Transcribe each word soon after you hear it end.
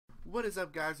What is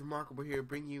up, guys? Remarkable here,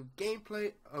 bringing you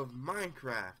gameplay of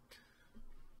Minecraft.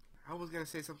 I was gonna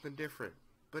say something different,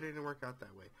 but it didn't work out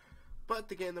that way. But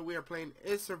the game that we are playing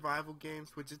is survival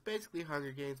games, which is basically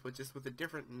Hunger Games, but just with a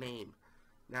different name.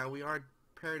 Now we are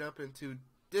paired up into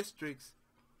districts,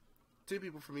 2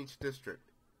 people from each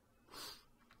district.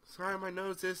 Sorry, my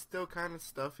nose is still kind of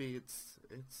stuffy.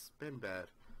 It's been bad.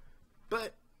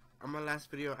 But on my last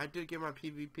video, I did get my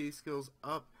PvP skills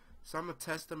up, so I'm gonna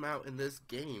test them out in this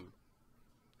game.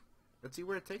 Let's see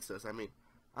where it takes us. I mean,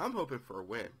 I'm hoping for a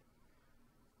win.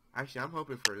 Actually, I'm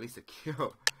hoping for at least a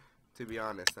kill. To be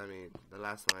honest, I mean, the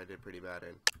last one I did pretty bad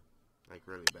in, like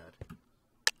really bad.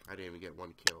 I didn't even get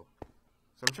 1 kill.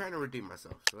 So I'm trying to redeem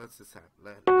myself. So let's just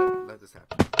happen. Let this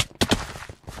happen.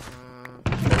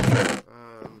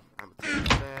 I'm gonna take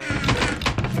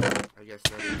that. I guess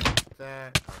nobody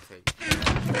that. I'll take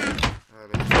that.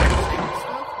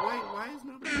 Wait, why is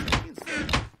nobody taking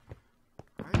stuff?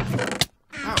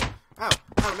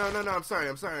 No, I'm sorry.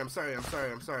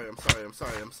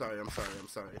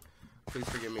 Please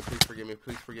forgive me.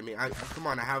 Come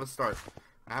on, I have a start.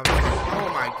 Oh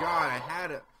my god,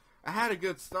 I had a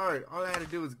good start. All I had to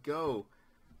do was go.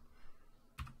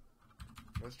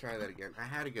 Let's try that again. I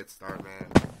had a good start,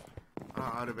 man. Oh,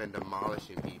 I would have been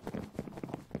demolishing people.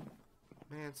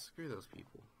 Man, screw those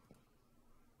people.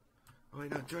 Oh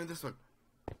wait, no, join this one.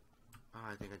 Oh,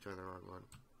 I think I joined the wrong one.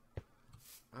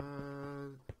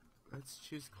 Let's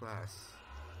choose class.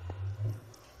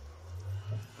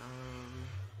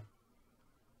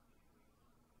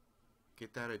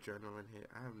 Get that adrenaline hit.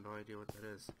 I have no idea what that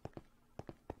is.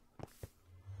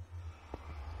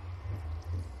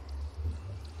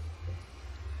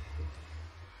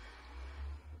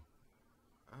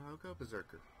 I'll go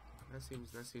Berserker. That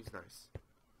seems nice.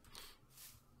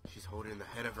 She's holding the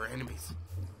head of her enemies.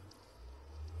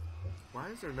 Why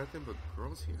is there nothing but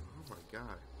girls here? Oh my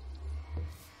god.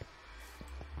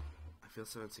 I feel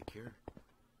so insecure.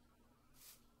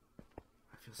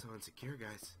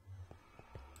 Guys.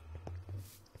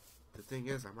 The thing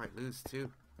is, I might lose too.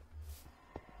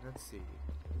 Let's see.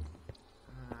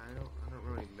 I don't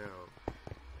really know.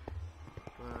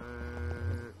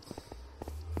 But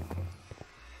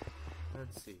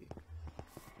let's see.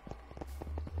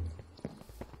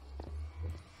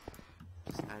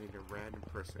 Just adding a random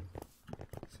person.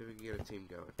 So we can get a team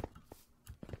going.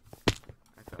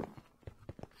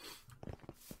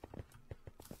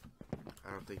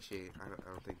 I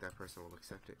don't think that person will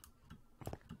accept it.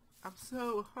 I'm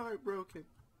so heartbroken.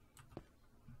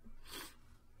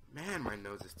 Man, my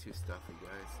nose is too stuffy,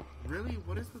 guys. Really?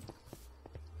 What is the...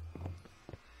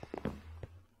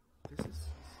 This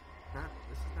is not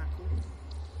cool.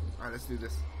 Alright, let's do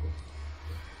this.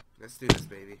 Let's do this,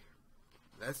 baby.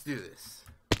 Let's do this.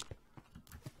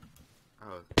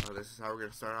 Oh, this is how we're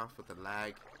gonna start off with the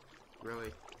lag.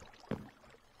 Really?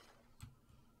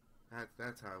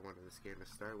 That's how I wanted this game to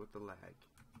start, with the lag.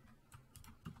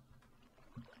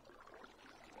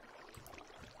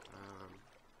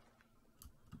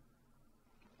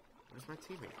 Where's my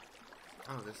teammate?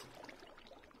 Oh, this.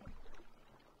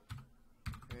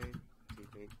 Okay,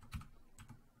 teammate.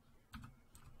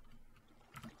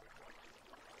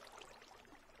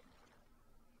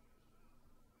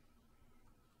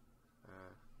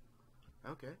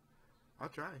 Okay. I'll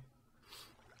try.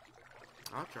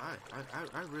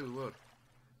 I really would.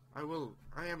 I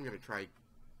am gonna try.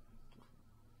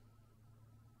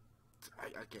 I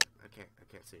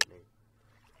can't say your name.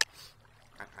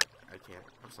 I can't.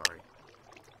 I'm sorry.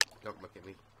 Don't look at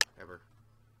me. Ever.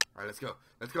 Alright, let's go.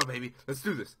 Let's go, baby. Let's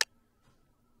do this.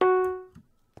 I'm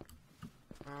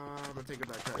gonna take a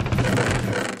backpack.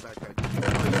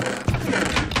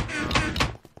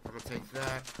 I'm gonna take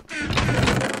that.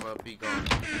 I'm gonna be gone.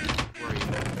 Where are you?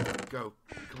 Go.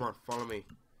 Come on, follow me.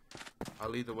 I'll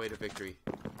lead the way to victory.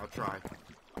 I'll try.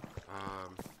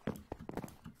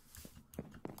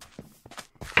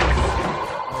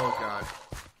 Oh god.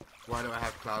 Why do I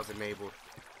have clouds enabled?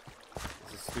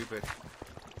 This is stupid.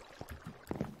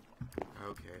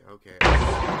 Okay. I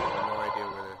have no idea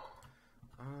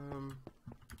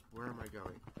where am I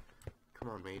going? Come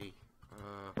on, matey.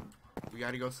 We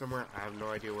gotta go somewhere. I have no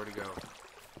idea where to go.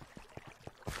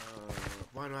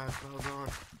 Why do I have clouds on?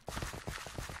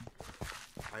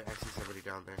 I see somebody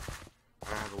down there. I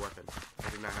don't have a weapon. I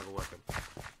do not have a weapon.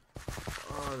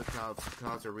 Oh, the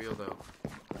clouds are real though.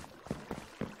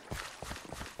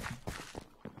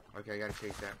 Okay, I gotta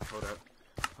change that.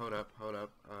 Hold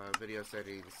up. Video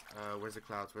settings. Where's the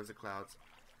clouds?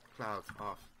 Clouds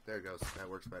off. There it goes. That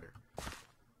works better.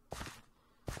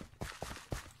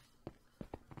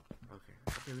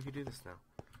 Okay, we can do this now.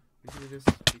 We can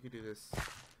do this.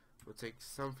 We'll take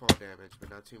some fall damage, but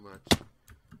not too much.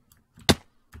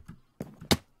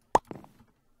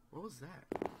 What was that?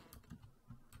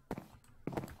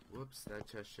 Whoops, that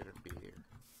chest shouldn't be here.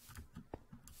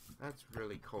 That's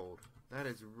really cold. That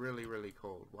is really, really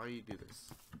cold. Why do you do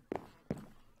this?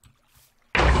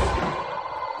 I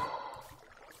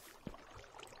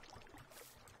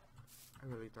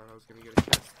really thought I was gonna get a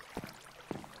chest.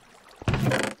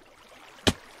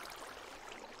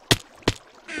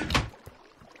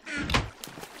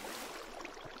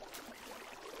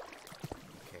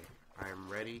 Okay, I am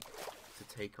ready to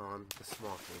take on the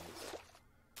small things.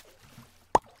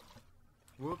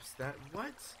 Whoops,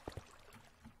 what?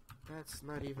 That's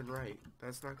not even right.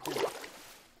 That's not cool.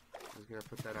 I was gonna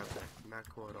put that out there. Not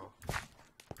cool at all.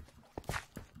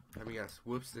 Let me guess.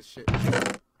 Whoops, this shit.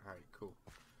 Alright, cool.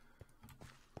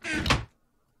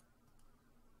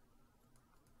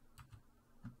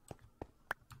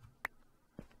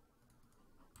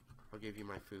 I'll give you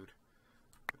my food.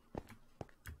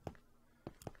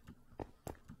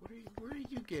 Where are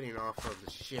you getting off of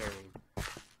the sharing?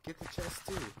 Get the chest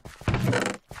too.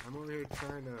 I'm over here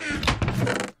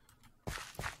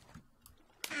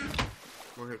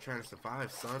trying to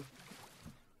survive, son.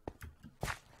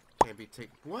 Can't be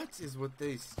what is with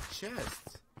these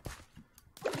chests?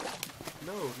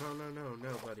 No,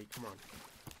 buddy. Come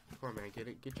on, man.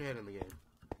 Get your head in the game.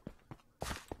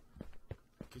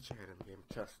 Get your head in the game.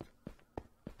 Chest.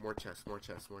 More chest.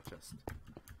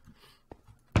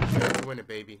 A minute to win it,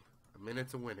 baby. A minute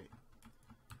to win it.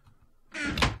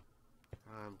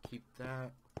 Keep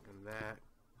that and that.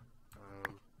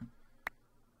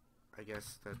 I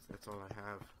guess that's all I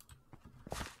have.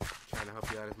 Trying to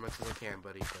help you out as much as I can,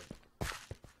 buddy, but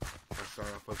my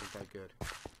start off wasn't that good.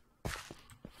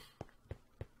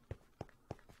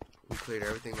 We cleared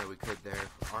everything that we could there.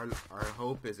 Our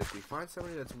hope is if we find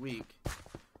somebody that's weak.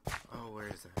 Oh, where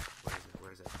is that?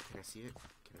 Where is it? Can I see it?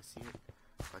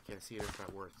 If I can't see it, it's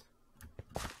not worth.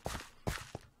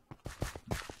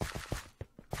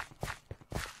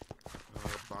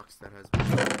 Box that has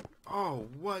been... Oh,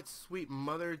 what sweet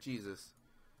mother of Jesus.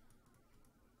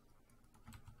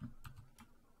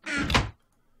 I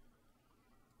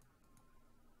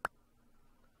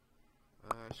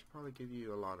should probably give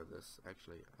you a lot of this,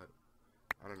 actually. I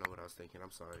don't know what I was thinking.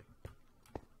 I'm sorry.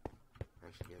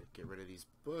 I should get rid of these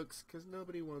books, because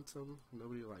nobody wants them.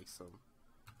 Nobody likes them.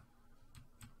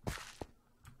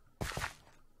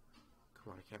 Come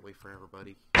on, I can't wait forever,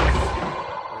 buddy. What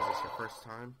is this, your first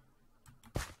time?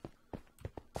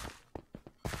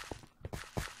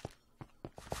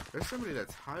 There's somebody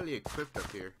that's highly equipped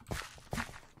up here.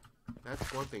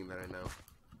 That's one thing that I know.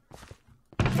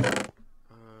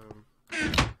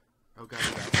 Oh god,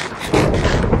 that's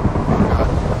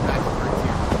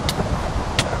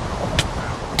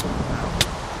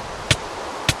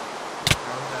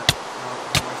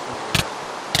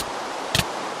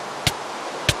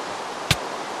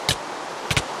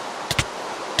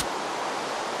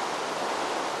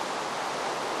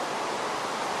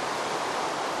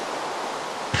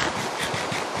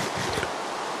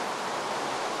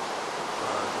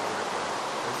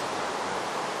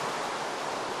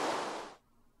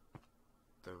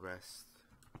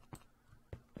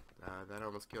that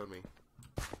almost killed me.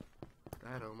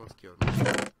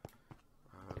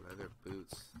 Leather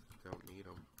boots. Don't need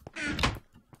them.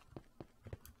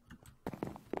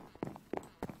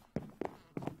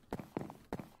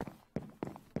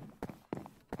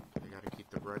 I gotta keep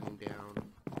the running down.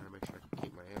 Trying to make sure I can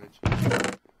keep my energy.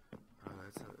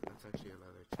 That's actually a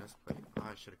leather chest plate. Oh,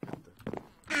 I should have kept the...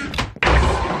 Did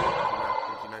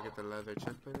you not get the leather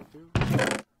chest plate too?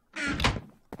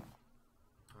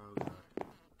 Oh god.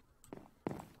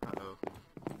 Uh-oh.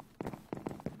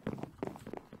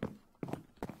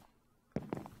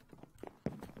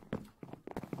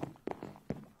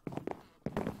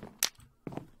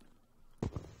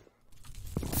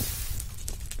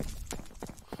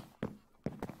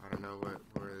 I don't know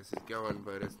where this is going,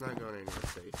 but it's not going anywhere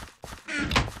safe.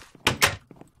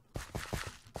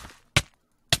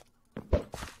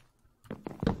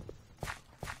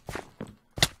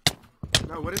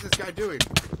 No, what is this guy doing?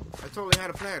 I totally had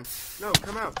a plan. No,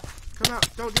 come out. Come out.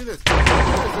 Don't do this. It's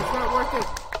not worth it.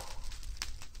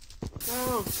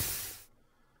 No.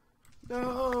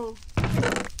 No.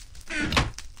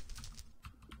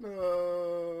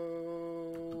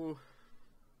 No.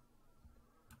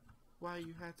 Why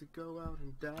you had to go out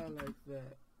and die like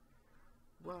that?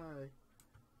 Why?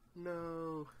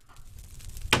 No.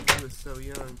 He was so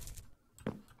young.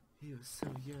 He was so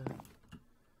young.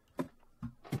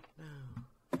 No.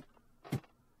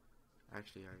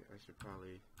 Actually, I should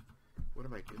probably... What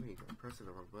am I doing? I'm pressing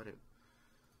the wrong button.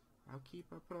 I'll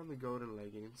put on the golden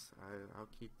leggings. I'll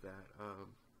keep that.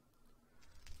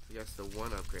 I guess the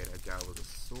one upgrade I got was a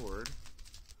sword.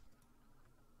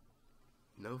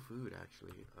 No food,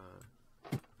 actually.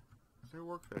 Is there a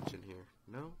workbench in here?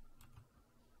 No?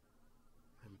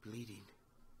 I'm bleeding.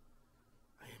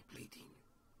 I am bleeding.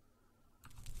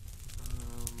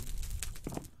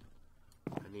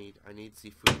 I need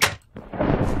seafood.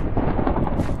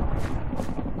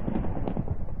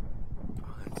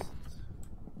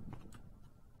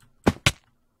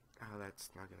 That's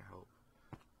not gonna help.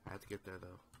 I have to get there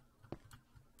though.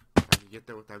 I can get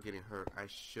there without getting hurt. I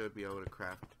should be able to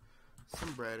craft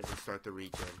some bread and start the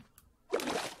regen.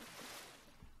 Because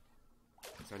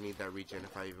I need that regen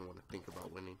if I even want to think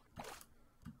about winning.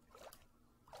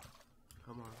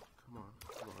 Come on, come on,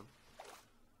 come on.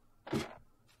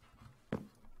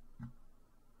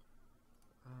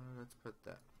 Let's put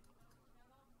that.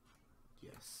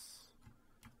 Yes.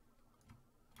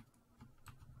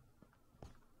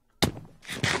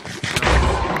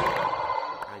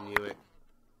 I knew it.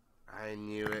 I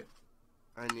knew it.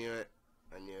 I knew it.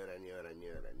 I knew it. I knew it. I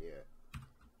knew it. I knew it.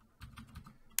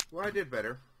 Well, I did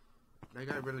better. That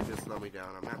guy really did slow me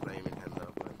down. I'm not blaming him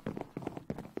though, but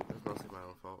that's mostly my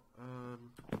own fault.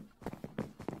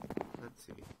 Let's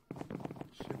see.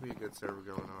 Should be a good server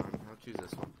going on. I'll choose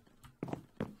this one.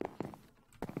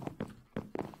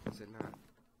 Is it not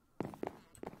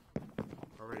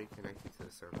already connected to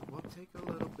the server? Will take a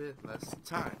little bit less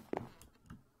time.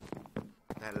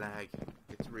 That lag,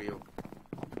 it's real.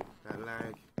 That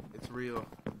lag, it's real.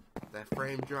 That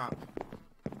frame drop.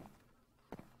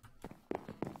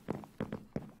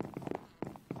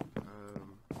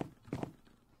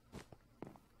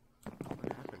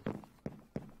 What happened?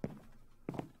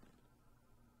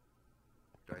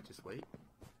 Do I just wait?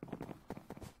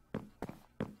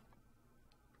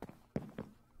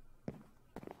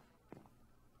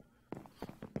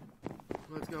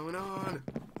 What's going on?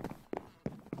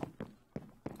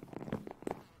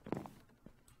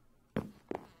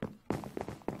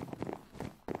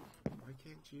 Why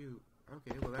can't you?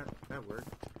 Okay, well that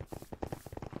worked.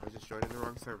 I was just joining the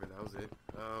wrong server. That was it.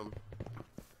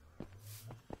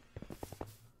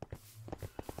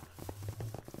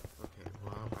 Okay,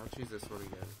 well I'll choose this one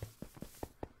again.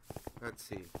 Let's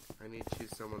see. I need to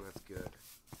choose someone that's good.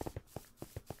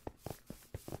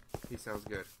 He sounds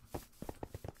good.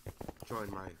 Join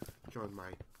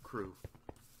my crew.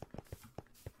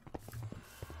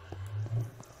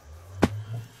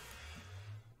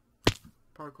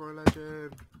 Parkour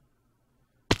legend.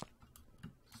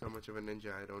 So much of a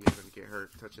ninja I don't even get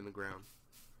hurt touching the ground.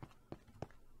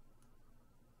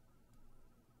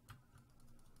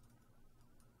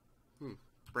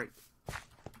 Break.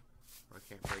 I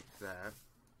can't break that.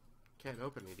 Can't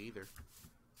open it either.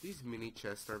 These mini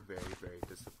chests are very, very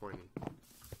disappointing.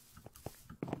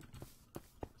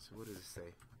 So what does it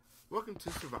say? Welcome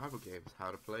to Survival Games,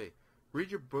 how to play.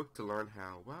 Read your book to learn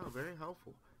how. Wow, very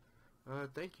helpful.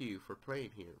 Thank you for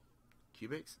playing here.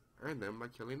 Cubics, earn them by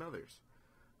killing others.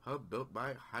 Hub built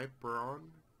by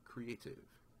Hyperon Creative.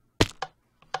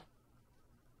 I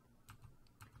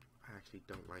actually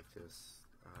don't like this.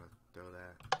 Throw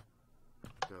that.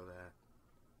 Throw that.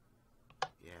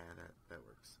 Yeah, that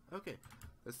works. Okay,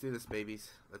 let's do this,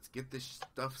 babies. Let's get this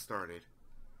stuff started.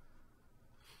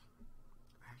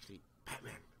 Actually,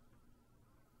 Batman.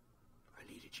 I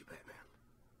needed you, Batman.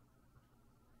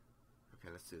 Okay,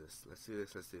 let's do this. Let's do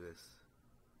this. Let's do this.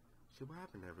 See what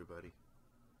happened to everybody.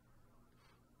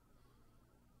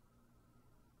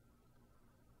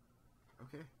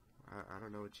 Okay. I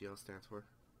don't know what GL stands for.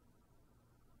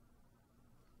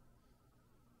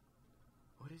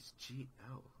 What is GL?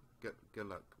 Good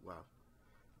luck. Wow.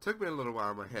 Took me a little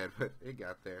while in my head, but it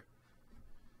got there.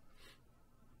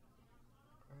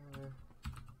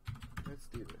 Let's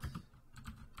do this.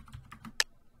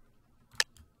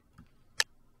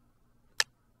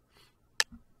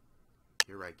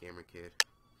 You're right, gamer kid.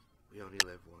 We only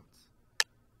live once.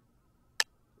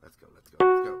 Let's go, let's go,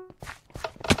 let's go.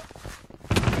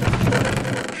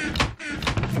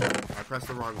 I pressed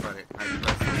the wrong button.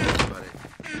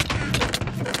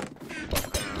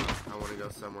 I want to go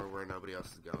somewhere where nobody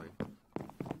else is going.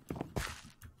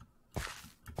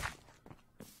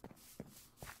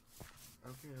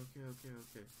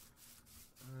 Okay.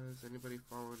 Is anybody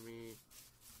following me?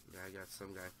 Yeah, I got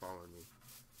some guy following me.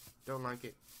 Don't like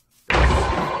it. I'm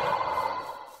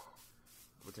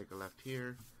gonna take a left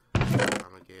here. I'm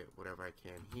gonna get whatever I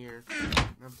can here. And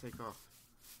I'm gonna take off.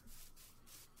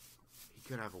 He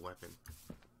could have a weapon.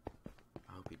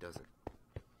 I hope he doesn't.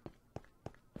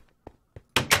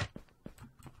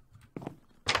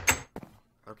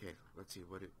 Okay, let's see.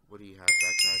 What do you have,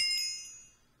 backpack?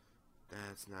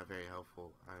 That's not very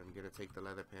helpful. I'm gonna take the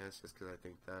leather pants just because I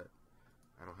think that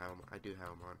I don't have them. I do have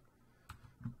them on.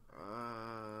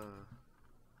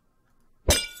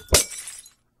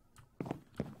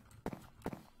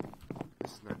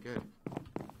 This is not good.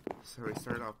 So we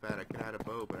started off bad. I could have had a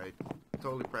bow, but I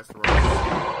totally pressed the wrong button.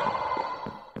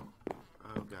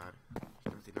 Oh god.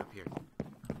 There's nothing up here.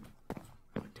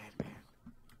 I'm a dead man.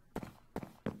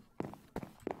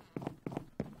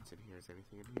 What's in here? Is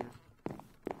anything in here?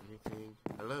 Anything?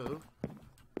 Hello?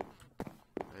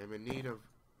 I am in need of...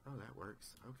 Oh, that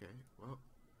works. Okay, well...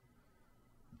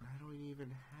 I don't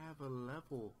even have a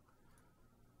level.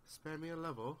 Spare me a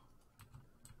level.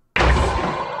 I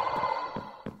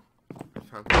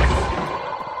found them.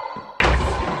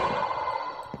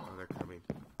 Oh, they're coming.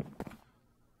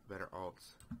 Better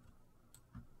alts.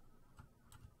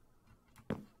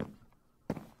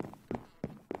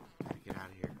 Gotta get out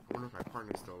of here. I wonder if my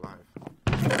partner's still alive.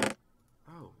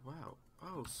 Oh, wow.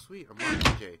 Oh, sweet. A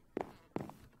Mockingjay.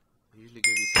 They usually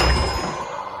give you something.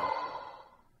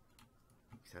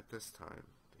 Except this time,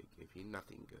 they gave you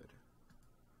nothing good.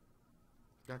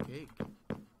 Got cake.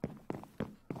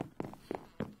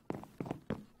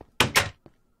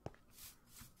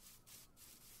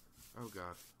 Oh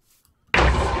god.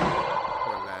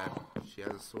 Poor lad. She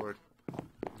has a sword.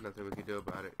 There's nothing we can do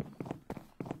about it.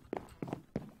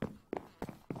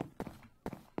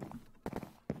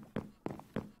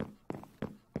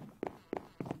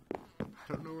 I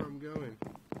don't know where I'm going.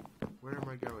 Where am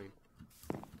I going?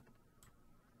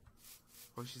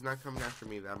 Well, she's not coming after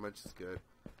me. That much is good.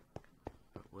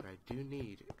 But what I do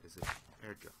need is an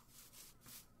airdrop.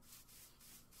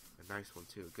 A nice one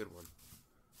too. A good one.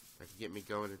 That can get me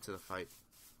going into the fight.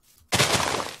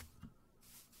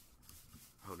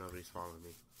 Oh, nobody's following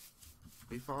me.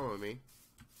 Are you following me?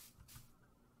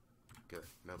 Good.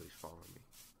 Nobody's following me.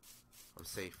 I'm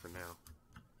safe for now.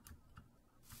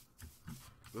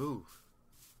 Ooh.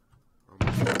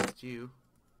 Almost lost you.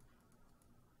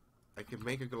 I can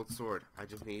make a gold sword. I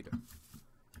just need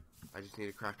a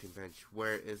crafting bench.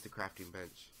 Where is the crafting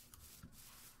bench?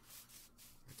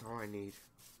 That's all I need.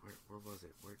 Where was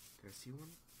it? Where did I see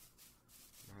one?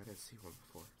 No, I didn't see one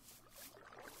before.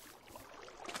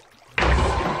 I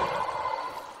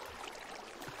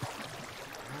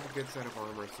have a good set of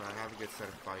armor, so I have a good set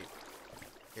of fight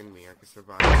in me. I can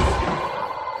survive.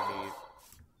 I need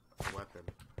a weapon.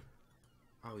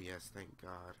 Oh yes, thank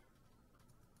God.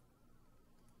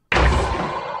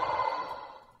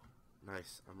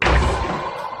 Nice. I'm ready.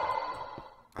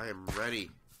 I am ready.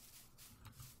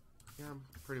 Yeah, I'm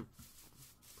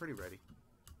pretty ready.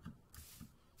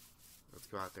 Let's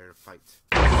go out there to fight.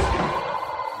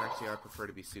 Actually, I prefer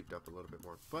to be souped up a little bit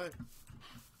more, but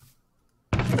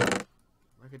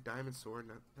like a diamond sword,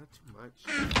 not too much.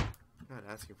 Not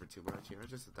asking for too much, you know,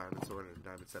 just a diamond sword and a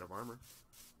diamond set of armor.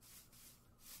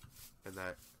 And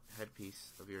that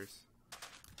headpiece of yours.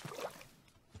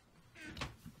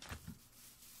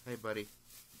 Hey, buddy.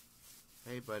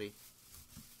 Hey, buddy.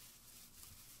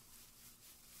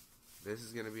 This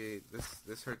is gonna be...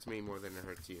 This hurts me more than it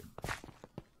hurts you.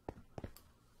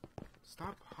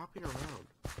 Stop hopping around.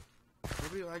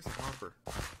 Nobody likes a hopper.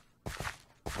 I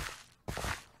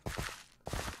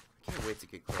can't wait to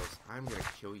get close. I'm gonna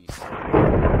kill you soon.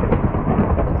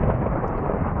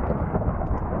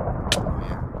 Oh,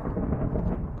 yeah.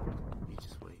 You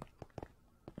just wait.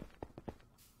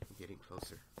 I'm getting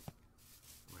closer.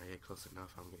 When I get close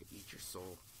enough, I'm gonna eat your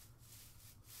soul.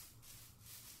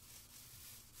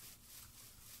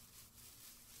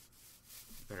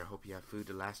 You better hope you have food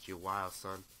to last you a while,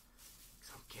 son.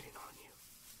 Because I'm getting on you.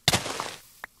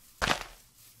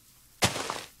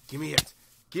 Give me it.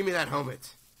 Give me that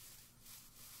helmet.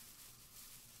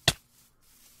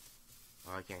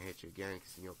 Oh, I can't hit you again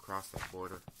because then you'll cross that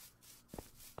border.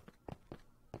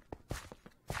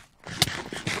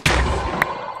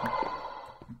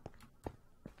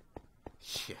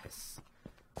 Yes.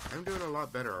 I'm doing a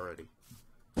lot better already.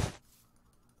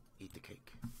 Eat the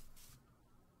cake.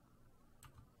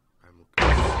 I'm okay.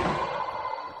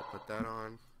 I can put that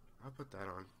on. I'll put that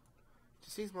on.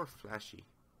 Just seems more flashy.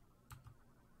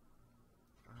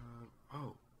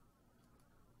 Oh.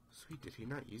 Sweet, did he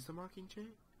not use the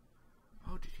Mockingjay?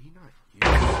 Oh, did he not use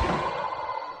it?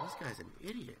 This guy's an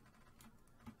idiot.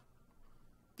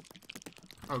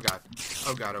 Oh god.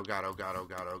 Oh god, oh god, oh god, oh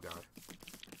god, oh god.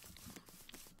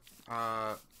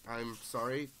 I'm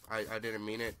sorry. I didn't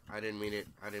mean it. I didn't mean it.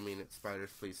 I didn't mean it.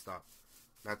 Spiders, please stop.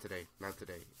 Not today. Not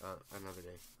today. Another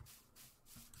day.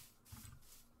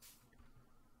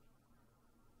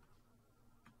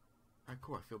 Alright,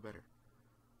 cool. I feel better.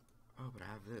 Oh, but I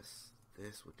have this.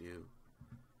 This would do.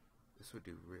 This would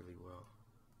do really well.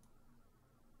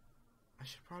 I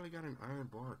should probably got an iron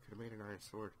bar. Could have made an iron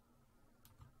sword.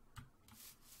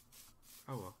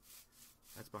 Oh well.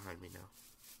 That's behind me now.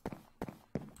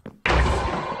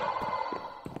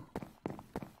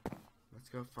 Let's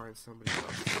go find somebody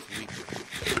else that's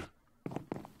weaker.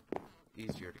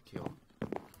 Easier to kill.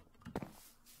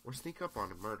 Or sneak up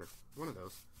on and murder. One of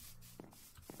those.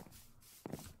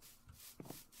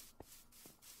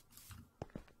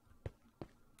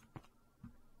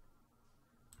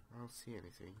 I don't see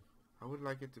anything. I would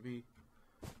like it to be...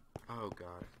 Oh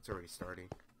god, it's already starting.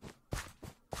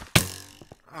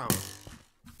 Oh.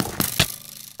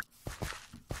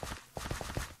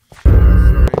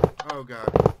 Sorry. Oh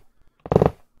god.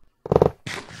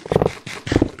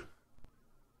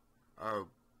 Oh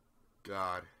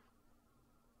god.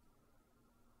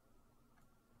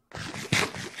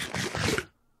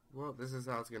 Well, this is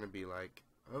how it's gonna be like.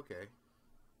 Okay.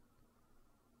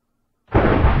 Let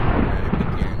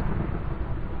it begin.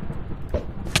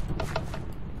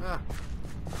 Ah.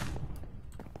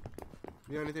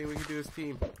 The only thing we can do is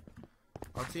team.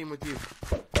 I'll team with you.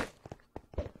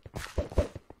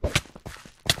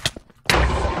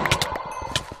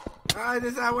 Ah,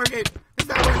 this is not working! It's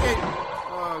not working!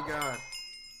 Oh god.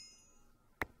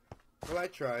 Well, I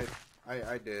tried.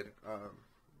 I did.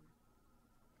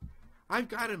 I've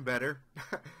gotten better.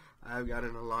 I've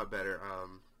gotten a lot better.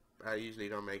 I usually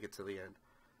don't make it to the end.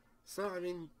 So, I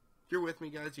mean, you're with me,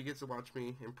 guys. You get to watch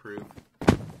me improve.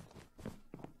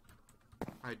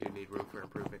 I do need room for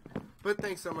improvement. But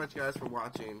thanks so much, guys, for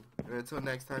watching. And until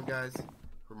next time, guys,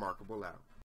 Remarkable out.